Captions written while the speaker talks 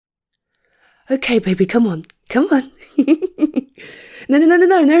Okay, baby, come on. Come on.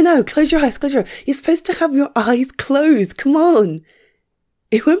 No. Close your eyes. You're supposed to have your eyes closed. Come on.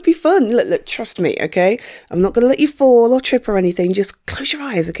 It won't be fun. Look, trust me, okay? I'm not going to let you fall or trip or anything. Just close your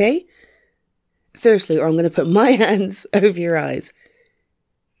eyes, okay? Seriously, or I'm going to put my hands over your eyes.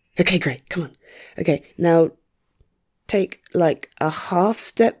 Okay, great. Come on. Okay, now take like a half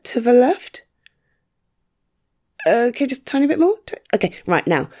step to the left. Okay, just a tiny bit more. Okay, right,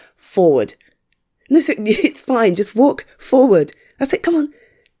 now, forward. No, so it's fine. Just walk forward. That's it. Come on.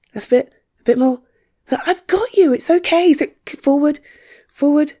 That's a bit more. I've got you. It's okay. So forward.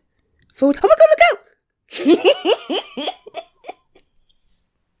 Oh my God, look out.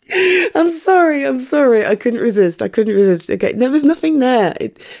 I'm sorry. I couldn't resist. Okay, there was nothing there.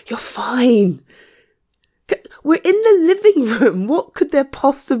 You're fine. We're in the living room. What could there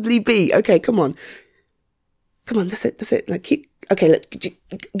possibly be? Okay, come on. That's it. Like, okay, look,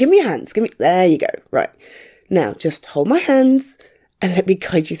 give me your hands. There you go. Right. Now, just hold my hands and let me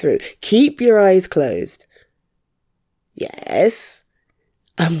guide you through. Keep your eyes closed. Yes.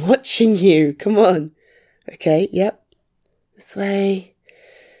 I'm watching you. Come on. Okay, yep. This way.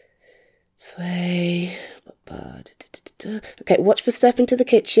 Okay, watch for step into the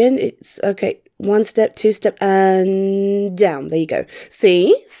kitchen. It's okay. 1 step, 2 step, and down. There you go.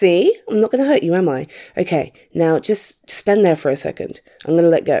 See? I'm not going to hurt you, am I? Okay, now just stand there for a second. I'm going to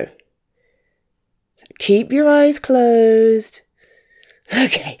let go. Keep your eyes closed.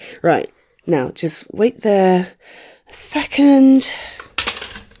 Okay, right. Now just wait there a second.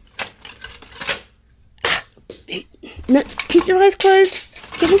 No, keep your eyes closed.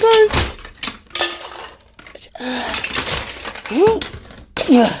 Keep them closed.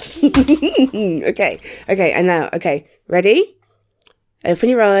 Okay, and now, okay, ready? Open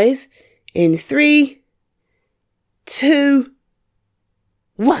your eyes in 3, 2,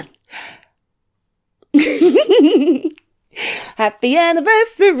 1. Happy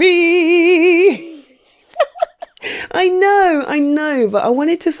anniversary! I know, but I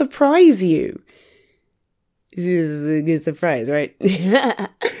wanted to surprise you. This is a good surprise, right? Yeah,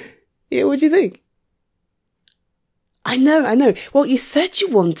 what do you think? I know. Well, you said you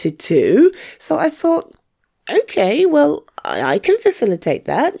wanted to, so I thought, okay, well, I can facilitate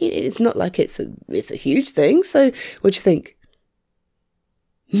that. It's not like it's a huge thing. So, what do you think?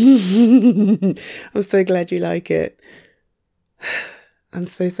 I'm so glad you like it. I'm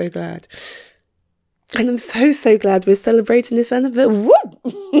so glad. And I'm so glad we're celebrating this anniversary.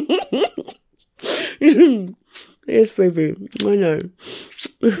 Yes, baby. I know.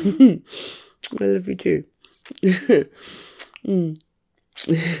 I love you too.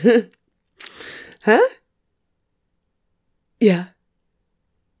 Huh? Yeah.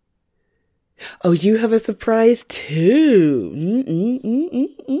 Oh, you have a surprise too.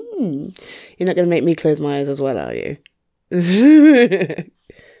 You're not going to make me close my eyes as well, are you?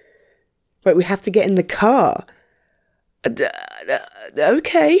 Right, we have to get in the car.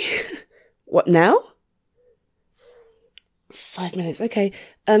 Okay. What now? 5 minutes. Okay.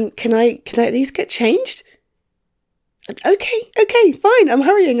 Can I at least get changed? Okay, fine. I'm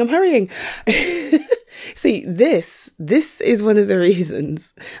hurrying. See, this is one of the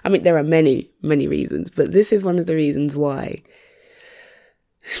reasons. I mean, there are many reasons, but this is one of the reasons why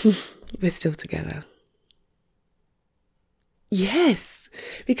we're still together. Yes,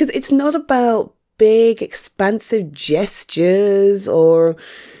 because it's not about big, expansive gestures or,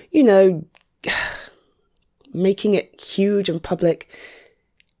 making it huge and public.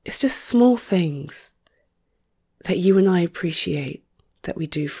 It's just small things that you and I appreciate that we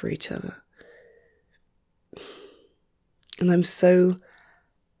do for each other. And I'm so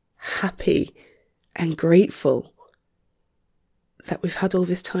happy and grateful that we've had all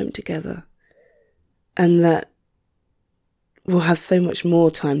this time together and that we'll have so much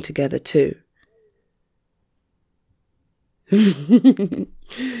more time together too.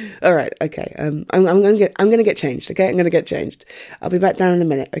 All right, okay. I'm gonna get changed. Okay, I'm gonna get changed. I'll be back down in a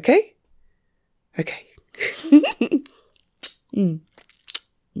minute. Okay. Okay. I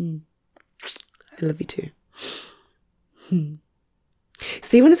love you too.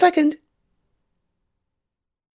 See you in a second.